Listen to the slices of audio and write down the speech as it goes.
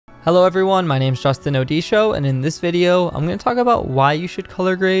Hello everyone, my name is Justin Odisho, and in this video I'm going to talk about why you should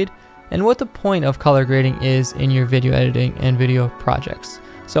color grade and what the point of color grading is in your video editing and video projects.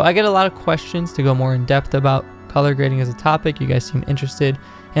 So I get a lot of questions to go more in depth about color grading as a topic. You guys seem interested,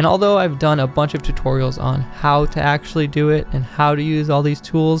 and although I've done a bunch of tutorials on how to actually do it and how to use all these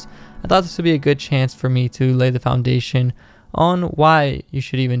tools, I thought this would be a good chance for me to lay the foundation on why you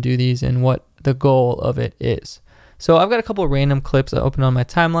should even do these and what the goal of it is. So I've got a couple of random clips I open on my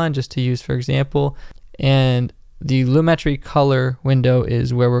timeline just to use for example, and the Lumetri color window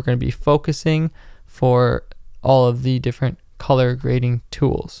is where we're going to be focusing for all of the different color grading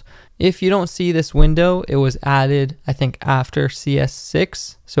tools. If you don't see this window, it was added I think after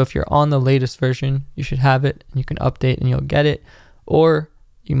CS6, so if you're on the latest version you should have it and you can update and you'll get it, or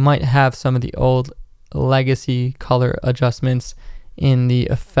you might have some of the old legacy color adjustments in the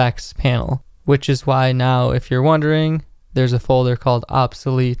effects panel, which is why now, if you're wondering, there's a folder called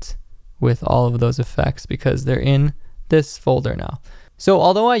obsolete with all of those effects because they're in this folder now. So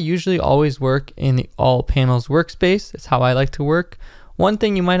although I usually always work in the all panels workspace, it's how I like to work, one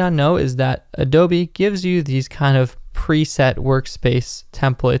thing you might not know is that Adobe gives you these kind of preset workspace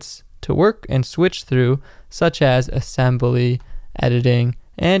templates to work and switch through, such as assembly, editing,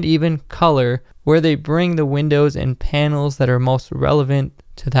 and even color, where they bring the windows and panels that are most relevant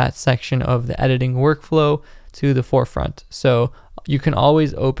to that section of the editing workflow to the forefront. So you can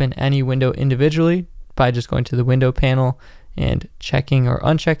always open any window individually by just going to the window panel and checking or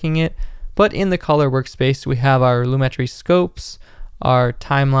unchecking it. But in the color workspace, we have our Lumetri scopes, our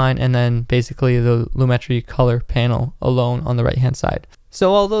timeline, and then basically the Lumetri color panel alone on the right hand side.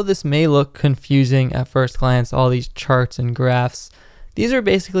 So although this may look confusing at first glance, all these charts and graphs, these are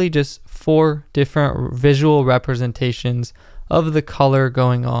basically just 4 different visual representations of the color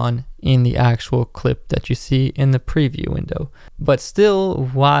going on in the actual clip that you see in the preview window. But still,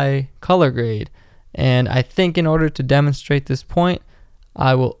 why color grade? And I think in order to demonstrate this point,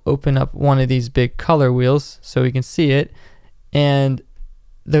 I will open up one of these big color wheels so we can see it. And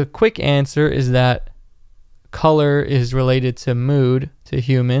the quick answer is that color is related to mood to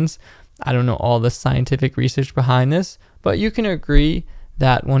humans. I don't know all the scientific research behind this, but you can agree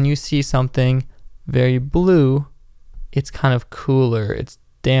that when you see something very blue, it's kind of cooler, it's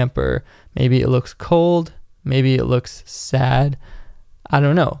damper. Maybe it looks cold, maybe it looks sad, I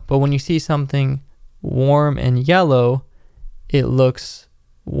don't know. But when you see something warm and yellow, it looks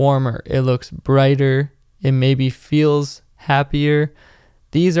warmer, it looks brighter, it maybe feels happier.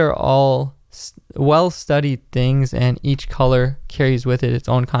 These are all well-studied things, and each color carries with it its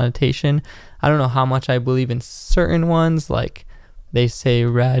own connotation. I don't know how much I believe in certain ones, like they say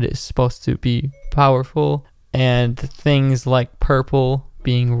red is supposed to be powerful, and things like purple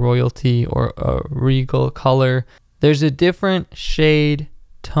being royalty or a regal color. There's a different shade,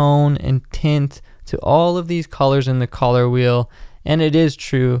 tone, and tint to all of these colors in the color wheel, and it is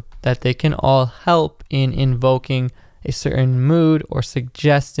true that they can all help in invoking a certain mood or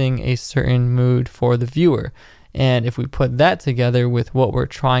suggesting a certain mood for the viewer. And if we put that together with what we're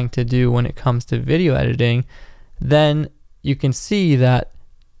trying to do when it comes to video editing, then you can see that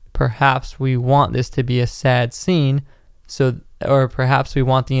perhaps we want this to be a sad scene, or perhaps we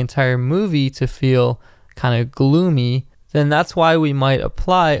want the entire movie to feel kind of gloomy, then that's why we might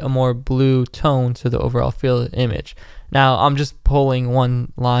apply a more blue tone to the overall feel of the image. Now, I'm just pulling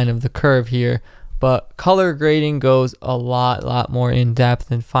one line of the curve here, but color grading goes a lot more in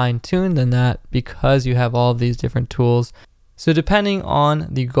depth and fine-tuned than that because you have all of these different tools. So depending on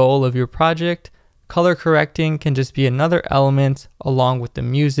the goal of your project, color correcting can just be another element along with the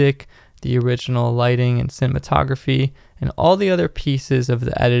music, the original lighting and cinematography, and all the other pieces of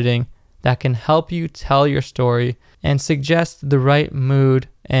the editing that can help you tell your story and suggest the right mood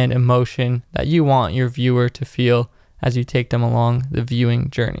and emotion that you want your viewer to feel as you take them along the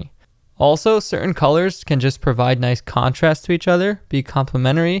viewing journey. Also, certain colors can just provide nice contrast to each other, be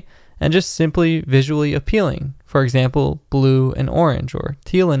complementary, and just simply visually appealing. For example, blue and orange or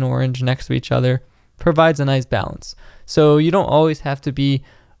teal and orange next to each other provides a nice balance. So you don't always have to be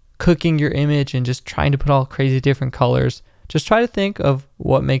cooking your image and just trying to put all crazy different colors. Just try to think of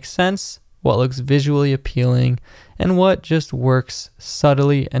what makes sense, what looks visually appealing, and what just works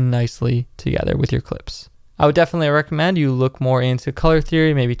subtly and nicely together with your clips. I would definitely recommend you look more into color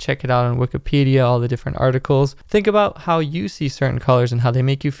theory, maybe check it out on Wikipedia, all the different articles. Think about how you see certain colors and how they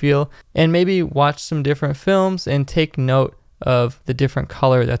make you feel, and maybe watch some different films and take note of the different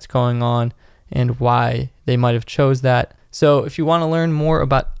color that's going on and why they might have chose that. So if you want to learn more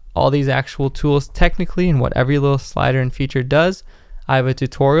about all these actual tools technically and what every little slider and feature does, I have a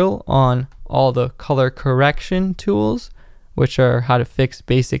tutorial on all the color correction tools which are how to fix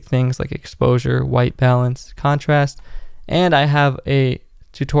basic things like exposure, white balance, contrast. And I have a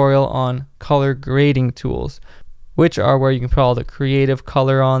tutorial on color grading tools, which are where you can put all the creative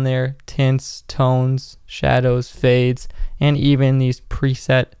color on there, tints, tones, shadows, fades, and even these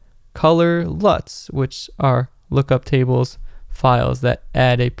preset color LUTs, which are lookup tables files that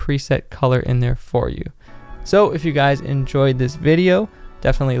add a preset color in there for you. So if you guys enjoyed this video,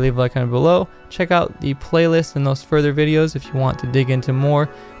 definitely leave a like down below. Check out the playlist and those further videos if you want to dig into more,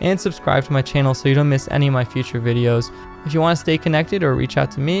 and subscribe to my channel so you don't miss any of my future videos. If you want to stay connected or reach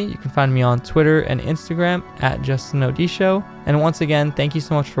out to me, you can find me on Twitter and Instagram at Odisho. And once again, thank you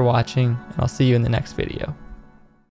so much for watching, and I'll see you in the next video.